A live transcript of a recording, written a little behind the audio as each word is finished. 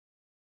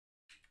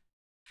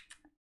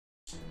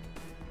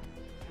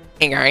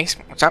Hey guys,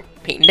 what's up?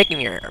 Payton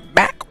here,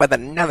 back with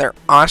another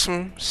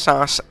awesome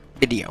sauce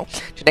video.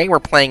 Today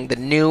we're playing the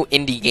new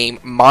indie game,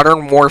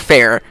 Modern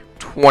Warfare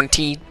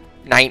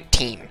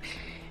 2019.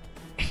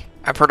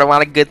 I've heard a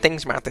lot of good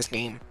things about this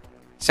game,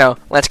 so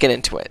let's get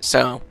into it.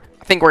 So,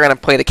 I think we're going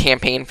to play the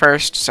campaign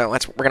first, so we're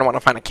going to want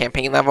to find a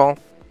campaign level.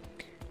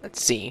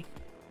 Let's see.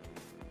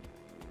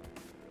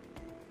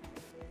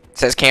 It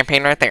says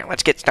campaign right there.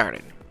 Let's get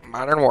started.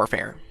 Modern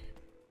Warfare.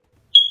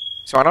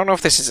 So I don't know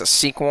if this is a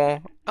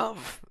sequel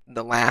of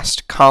the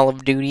last Call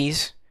of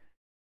Duties.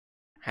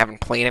 I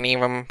haven't played any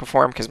of them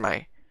before because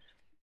my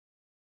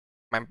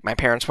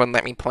parents wouldn't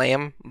let me play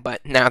them.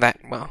 But now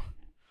that, well,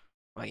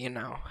 you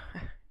know,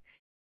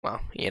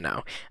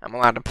 I'm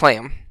allowed to play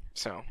them.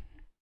 So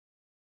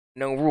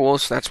no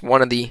rules. That's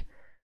one of the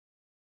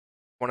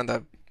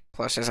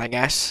pluses, I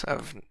guess,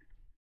 of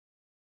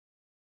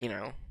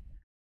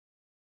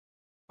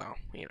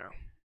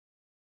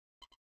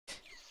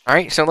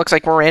Alright, so it looks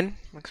like we're in.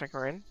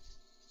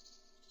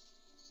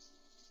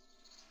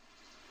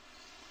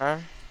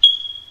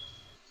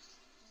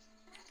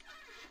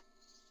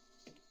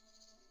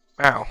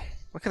 Wow,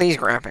 look at these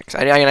graphics.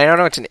 I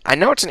know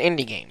it's an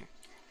indie game,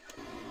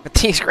 but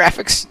these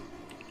graphics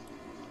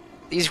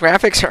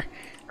are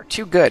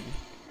too good.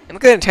 And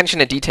look at the attention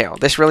to detail.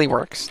 This really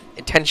works.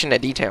 Attention to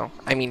detail.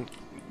 I mean,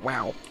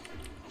 wow.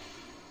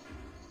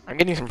 I'm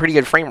getting some pretty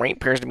good frame rate.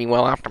 Appears to be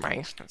well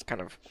optimized. That's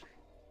kind of,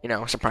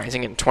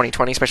 surprising in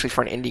 2020, especially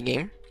for an indie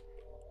game.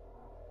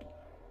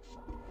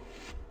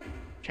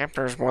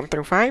 Chapters 1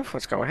 through 5.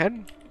 Let's go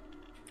ahead.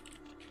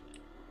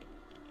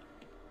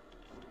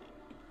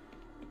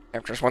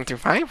 Chapters 1 through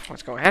 5.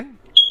 Let's go ahead.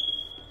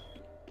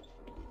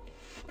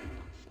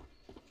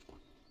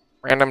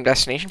 Random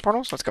destination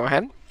portals. Let's go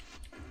ahead.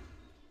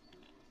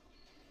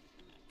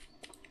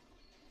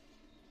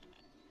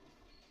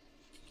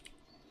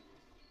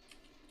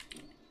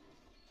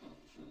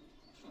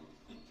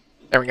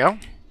 There we go.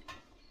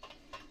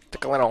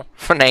 Took a little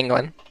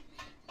finagling,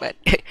 but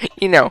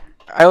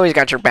I always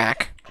got your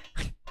back.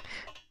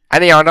 I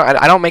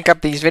don't make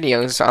up these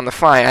videos on the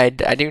fly. I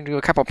do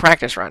a couple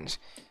practice runs.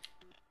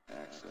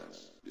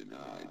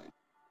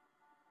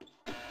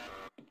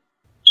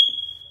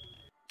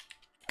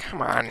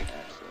 Come on.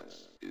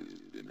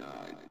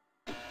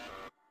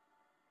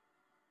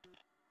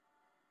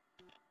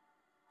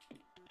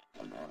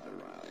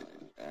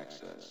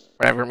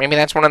 Whatever. Maybe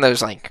that's one of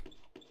those maybe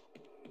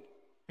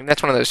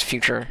that's one of those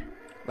future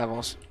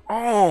levels.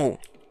 Oh,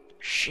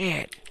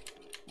 shit!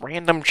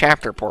 Random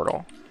chapter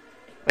portal.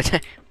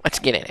 Let's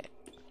get in it.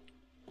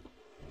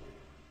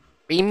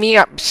 Beam me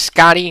up,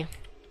 Scotty.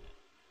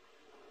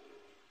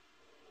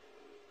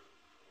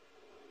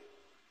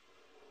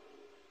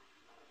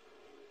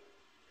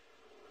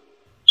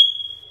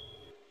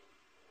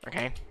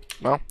 Okay.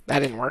 Well, that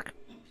didn't work.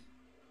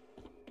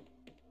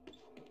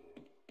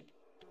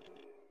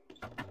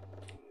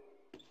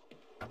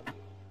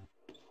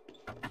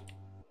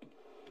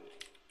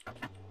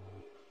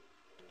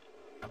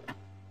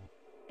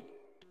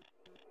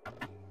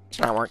 It's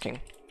not working.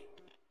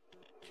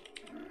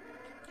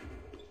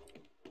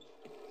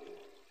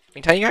 Let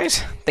me tell you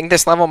guys, I think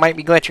this level might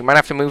be glitched. We might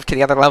have to move to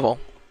the other level.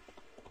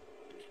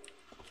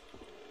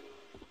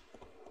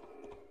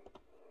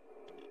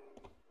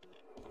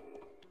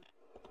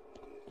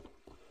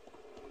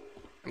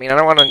 I mean, I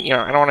don't want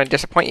to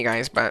disappoint you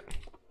guys, but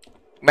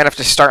we might have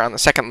to start on the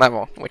second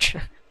level, which,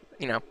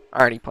 I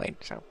already played,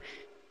 so.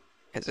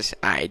 Because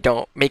I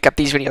don't make up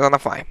these videos on the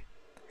fly.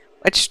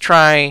 Let's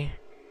try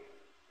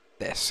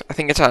this. I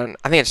think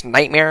it's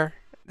Nightmare.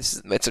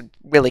 It's a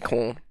really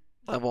cool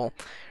level.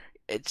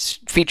 It's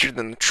featured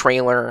in the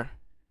trailer.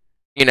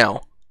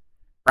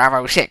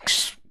 Bravo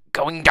 6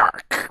 going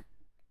dark.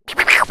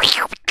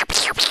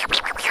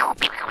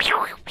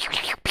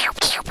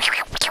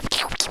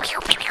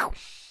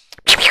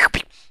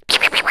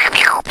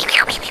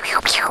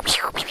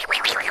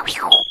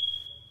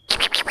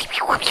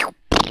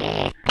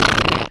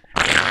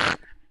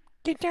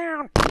 Get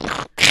down.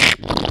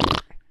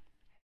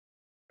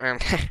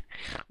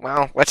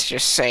 Well, let's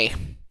just say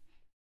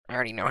I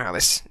already know how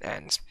this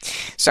ends.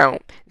 So,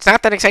 it's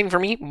not that exciting for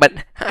me, but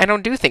I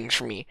don't do things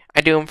for me.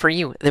 I do them for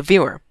you, the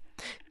viewer.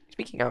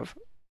 Speaking of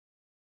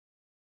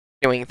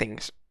doing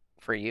things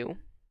for you,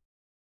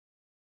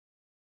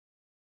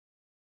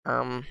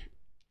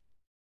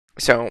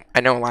 so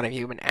I know a lot of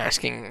you have been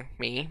asking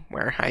me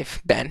where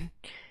I've been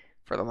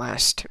for the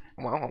last,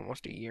 well,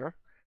 almost a year.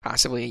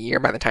 Possibly a year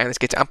by the time this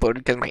gets uploaded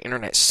because my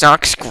internet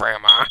sucks,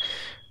 Grandma.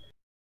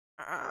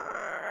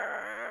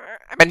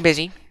 I've been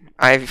busy.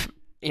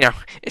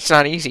 It's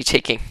not easy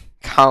taking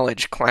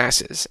college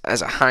classes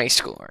as a high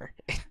schooler.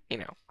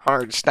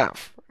 Hard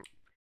stuff.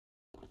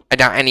 I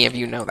doubt any of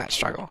you know that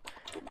struggle.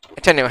 I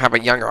tend to have a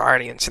younger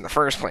audience in the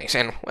first place,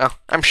 and, well,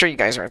 I'm sure you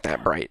guys aren't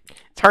that bright.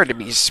 It's hard to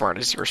be as smart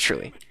as yours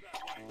truly.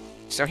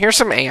 So here's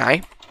some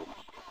AI.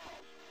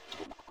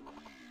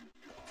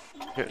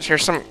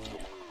 Here's some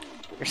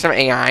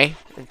AI,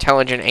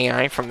 intelligent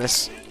AI from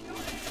this.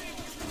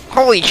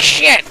 Holy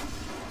shit!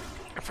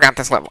 I forgot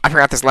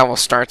this level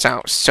starts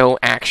out so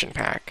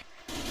action-packed.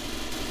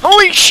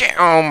 Holy shit!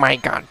 Oh my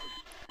god.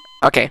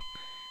 Okay.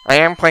 I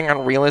am playing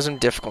on realism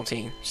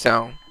difficulty,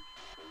 so...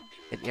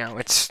 you know,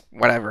 it's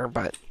whatever,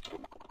 but...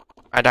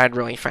 I died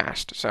really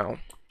fast, so...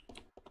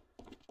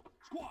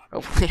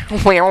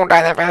 hopefully I won't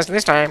die that fast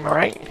this time,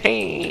 alright?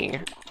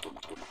 Hey!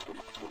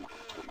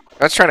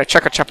 Let's try to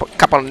chuck a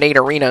couple of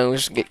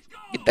naderinos, get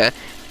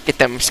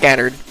them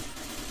scattered.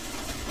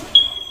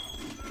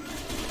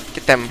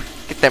 Get them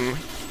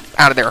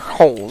out of their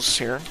holes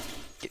here.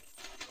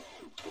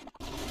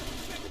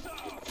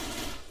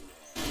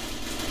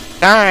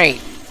 Die!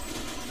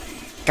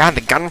 God,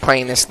 the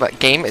gunplay in this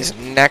game is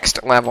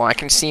next level. I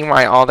can see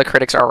why all the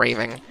critics are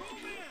raving.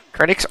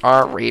 Critics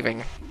are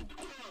raving.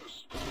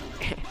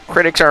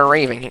 Critics are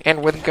raving,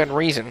 and with good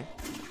reason.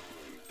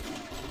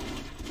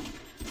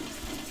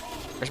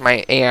 Where's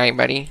my AI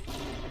buddy?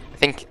 I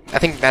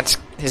think that's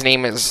his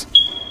name is.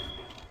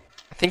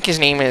 I think his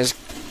name is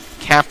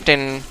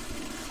Captain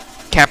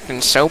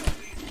Soap.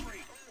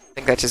 I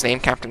think that's his name,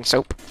 Captain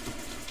Soap.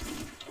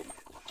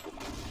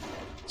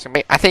 So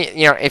I think,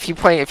 you know, if you've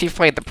played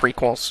the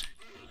prequels,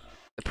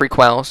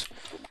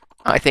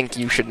 I think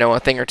you should know a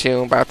thing or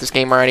two about this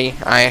game already.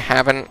 I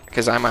haven't,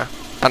 because I'm a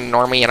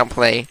normie. I don't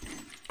play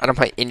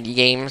indie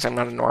games. I'm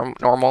not a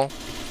normal.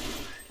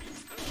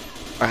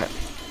 But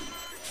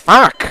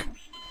fuck.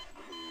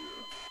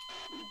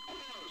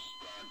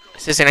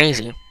 This isn't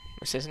easy.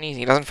 This isn't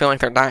easy. It doesn't feel like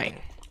they're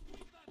dying.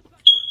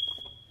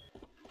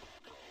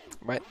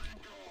 But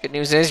good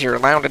news is you're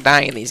allowed to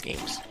die in these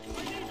games.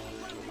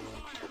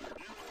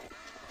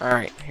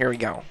 Alright, here we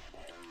go.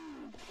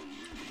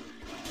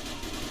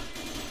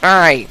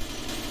 Alright.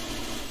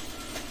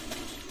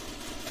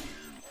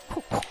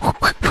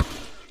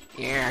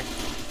 Yeah.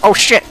 Oh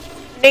shit!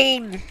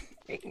 Need!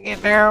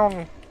 Get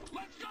down!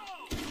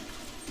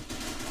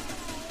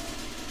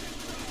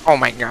 Oh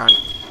my god.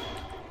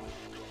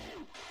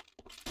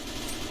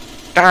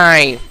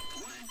 Die!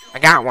 I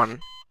got one.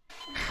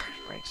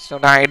 Right, still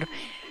died.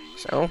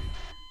 So...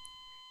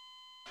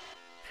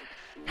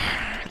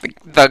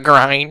 The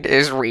grind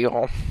is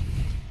real.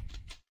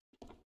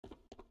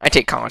 I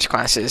take college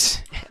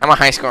classes. I'm a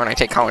high schooler and I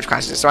take college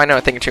classes, so I know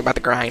a thing or two about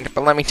the grind.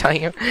 But let me tell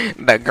you,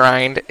 the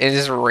grind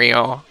is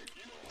real.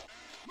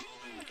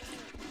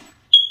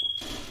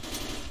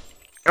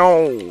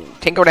 Oh,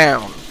 Tango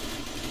down.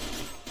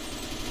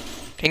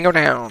 Tango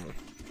down.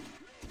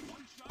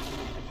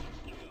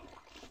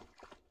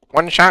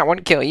 One shot, one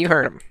kill. You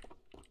heard him.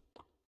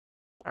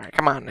 Alright,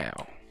 come on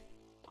now.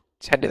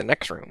 Let's head to the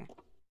next room.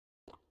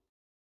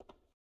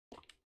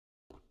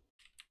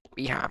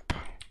 B-hop.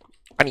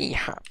 Bunny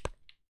hop.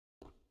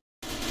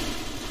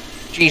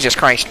 Jesus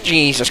Christ,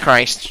 Jesus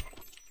Christ.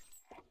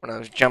 One of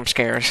those jump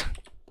scares.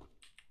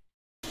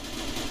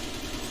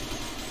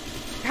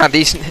 God,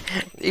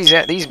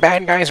 these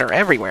bad guys are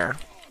everywhere.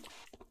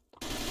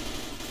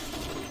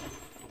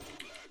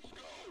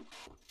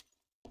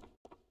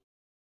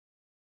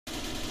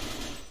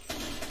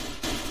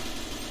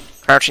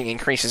 Crouching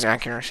increases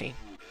accuracy.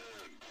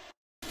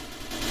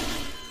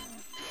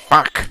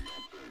 Fuck.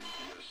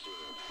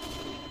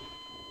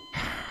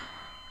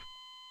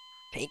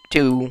 Take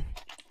 2.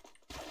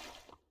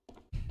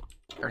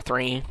 Or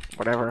 3,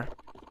 whatever.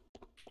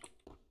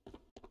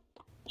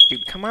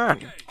 Dude, come on.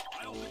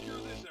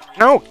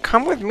 No,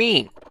 come with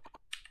me.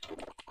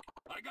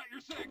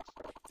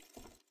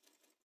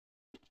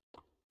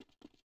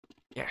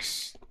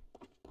 Yes.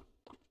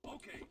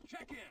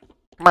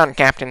 Come on,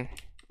 Captain.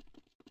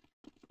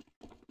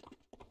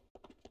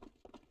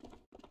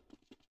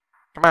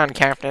 Come on,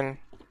 Captain.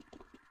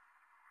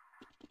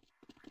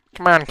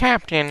 Come on,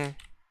 Captain.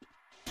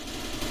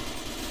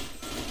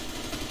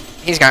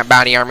 He's got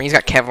body armor. He's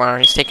got Kevlar.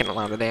 He's taking a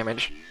lot of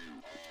damage.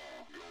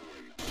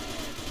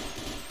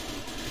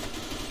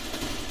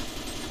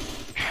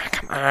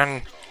 Come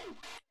on.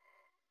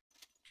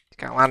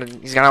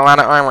 He's got a lot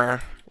of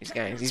armor. These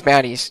guys. These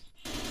baddies.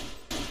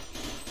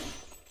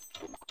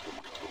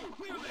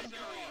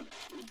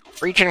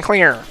 Reach and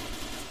clear.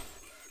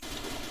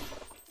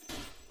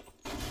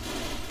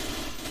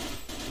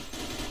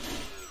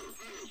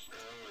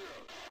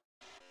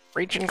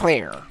 Reach and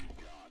clear.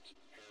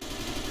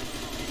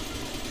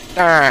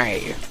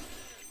 Die.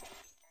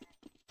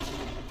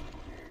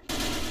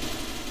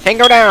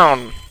 Tango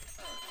down.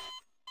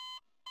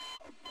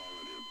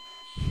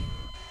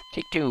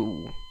 Take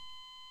 2.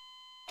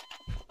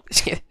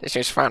 This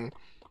is fun.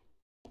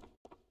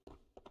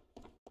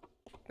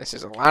 This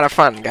is a lot of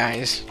fun,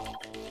 guys.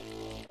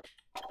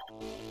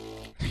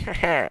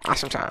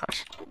 Awesome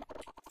sauce.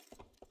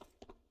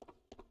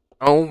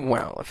 Oh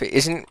well, if it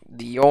isn't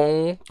the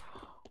old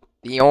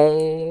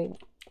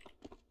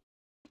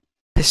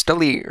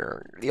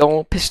pistolier, the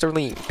old pistol,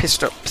 the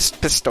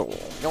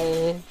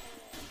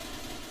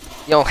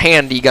old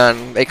handy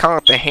gun. They call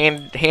it the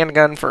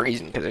handgun for a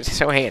reason, because it's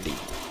so handy.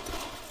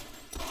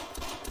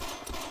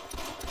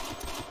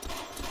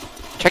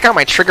 Check out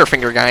my trigger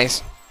finger,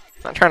 guys.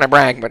 Not trying to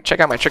brag, but check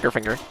out my trigger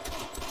finger.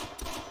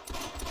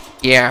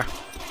 Yeah.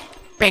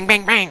 Bang,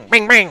 bang, bang,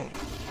 bang, bang.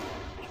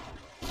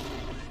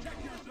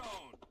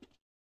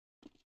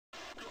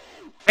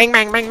 Bang,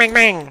 bang, bang, bang,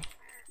 bang.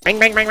 Bang,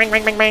 bang, bang, bang,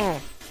 bang, bang,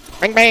 bang.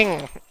 Bang,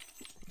 bang.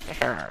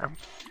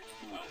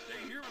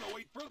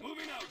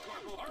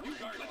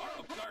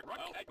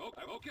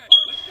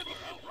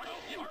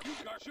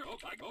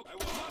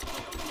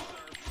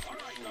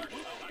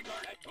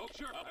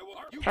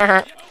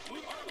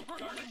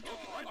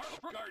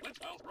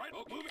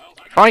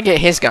 I want to get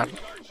his gun.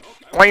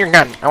 I want your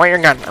gun. I want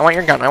your gun. I want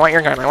your gun. I want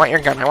your gun. I want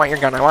your gun. I want your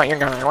gun. I want your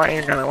gun. I want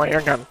your gun. I want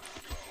your gun.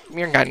 Give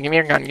me your gun. Give me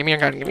your gun. Give me your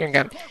gun. Give me your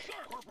gun.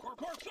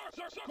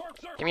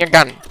 Give me your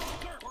gun.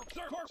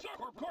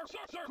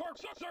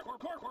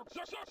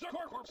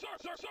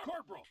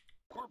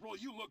 Corporal,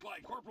 you look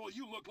like.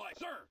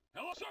 Sir.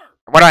 Hello, sir.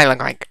 What do I look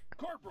like?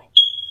 Corporal,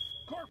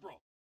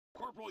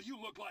 you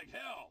look like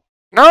hell.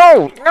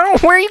 No! No!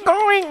 Where are you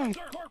going?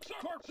 Sir.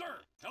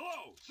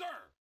 Hello, sir.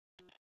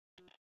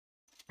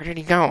 Where did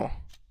he go?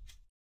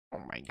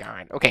 Oh my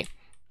god. Okay.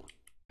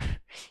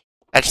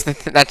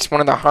 That's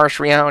one of the harsh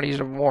realities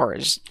of war.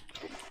 Is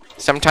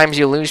sometimes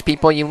you lose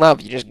people you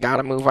love. You just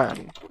gotta move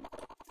on.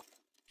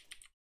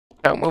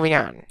 No, moving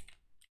on.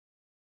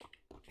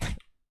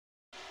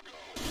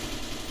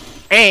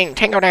 Bang!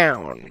 Tango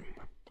down!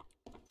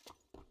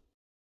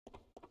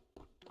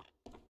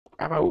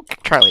 Bravo,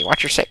 Charlie,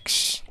 watch your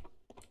 6.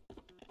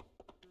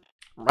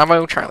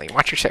 Bravo, Charlie,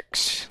 watch your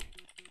 6.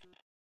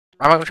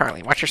 Bravo,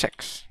 Charlie, watch your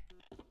 6.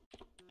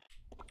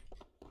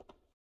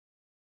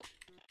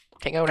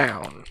 Tango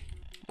down.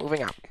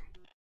 Moving up.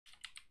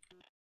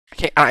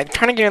 Okay, I'm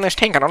trying to get in this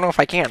tank. I don't know if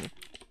I can.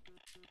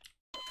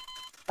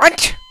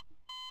 What?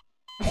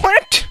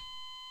 What?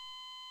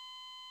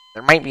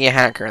 There might be a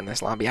hacker in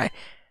this lobby. I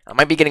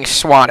might be getting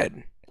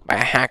swatted by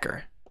a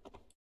hacker.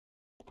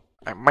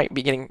 I might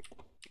be getting...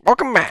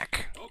 Welcome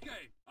back.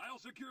 Okay, I'll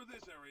secure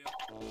this area.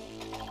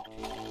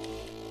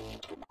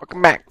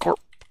 Welcome back,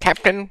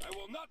 Captain. I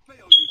will not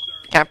fail you,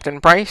 sir. Captain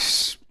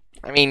Price.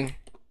 I mean,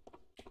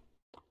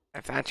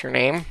 if that's your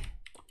name.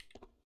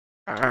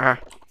 I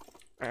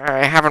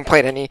haven't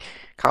played any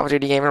Call of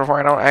Duty game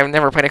before. I've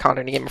never played a Call of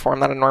Duty game before. I'm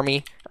not a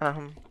normie.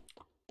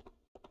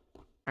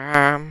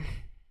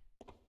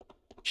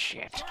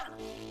 Shit.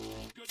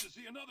 Good to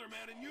see another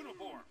man in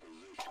uniform.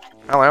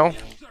 Hello.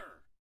 Yes, sir.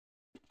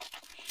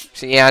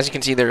 So yeah, as you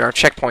can see, there are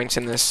checkpoints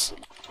in this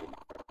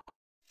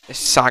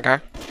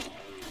saga.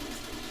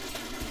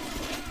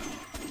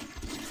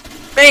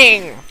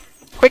 Bang!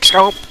 Quick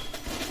scope.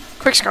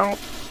 Quick scope.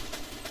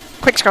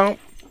 Quick scope.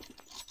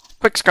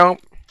 Quick scope.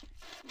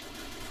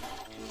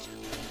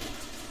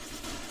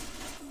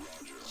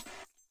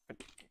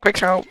 Quick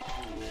scope.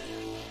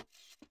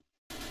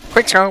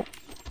 Quick scope.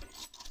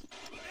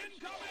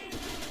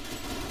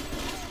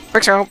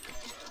 Quick scope.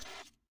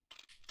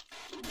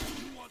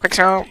 Quick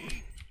scope.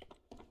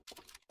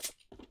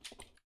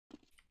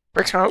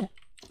 Quick scope.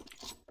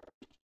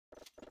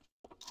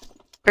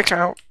 Quick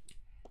scope.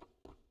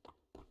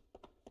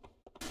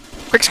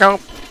 Quick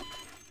scope.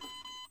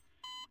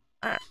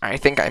 I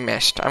think I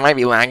missed. I might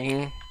be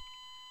lagging.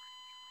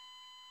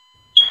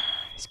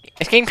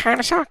 This game kind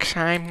of sucks.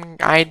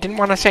 I didn't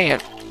want to say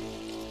it.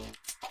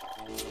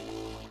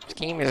 This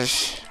game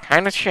is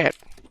kind of shit.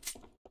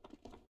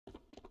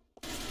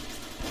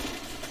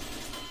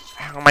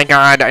 Oh my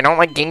god, I don't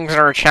like games that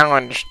are a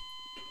challenge.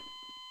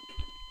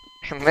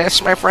 And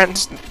this, my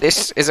friends,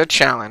 this is a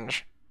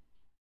challenge.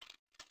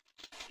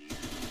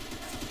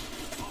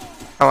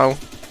 Hello.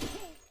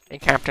 Hey,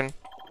 Captain.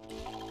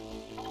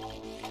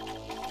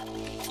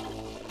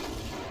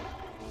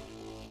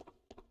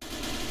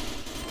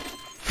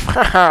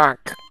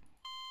 Fuck.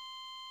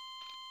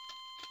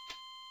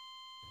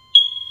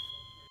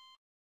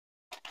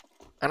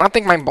 I don't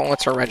think my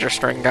bullets are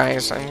registering,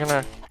 guys. I'm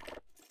gonna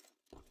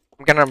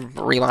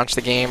relaunch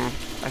the game.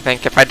 I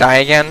think if I die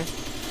again,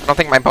 I don't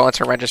think my bullets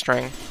are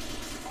registering.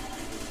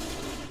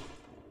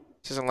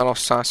 This is a little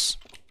sus.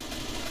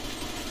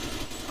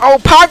 Oh,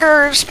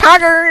 poggers!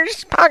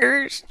 Poggers!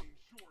 Poggers!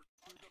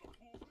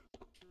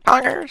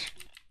 Poggers!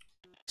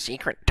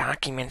 Secret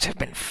documents have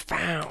been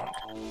found.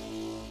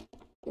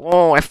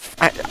 Whoa,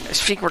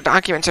 secret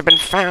documents have been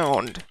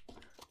found.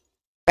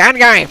 Bad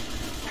guy!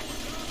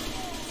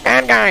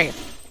 Bad guy!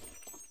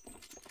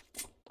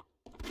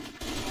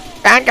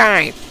 Bad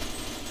guy!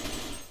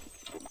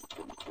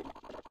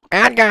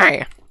 Bad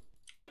guy!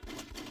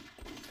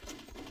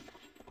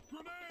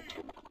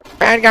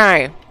 Bad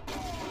guy!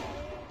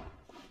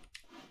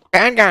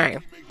 Bad guy!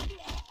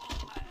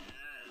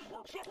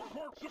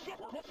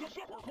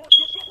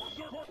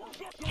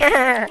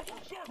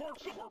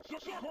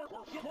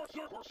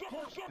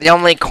 The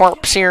only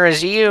corpse here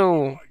is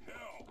you!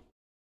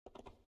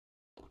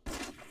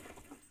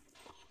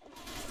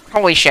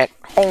 Holy shit!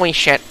 Holy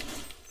shit!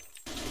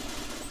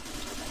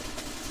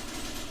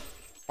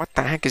 What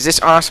the heck is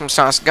this awesome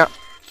sauce? Go.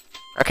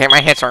 Okay,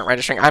 my hits aren't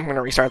registering. I'm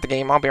gonna restart the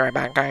game. I'll be right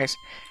back, guys.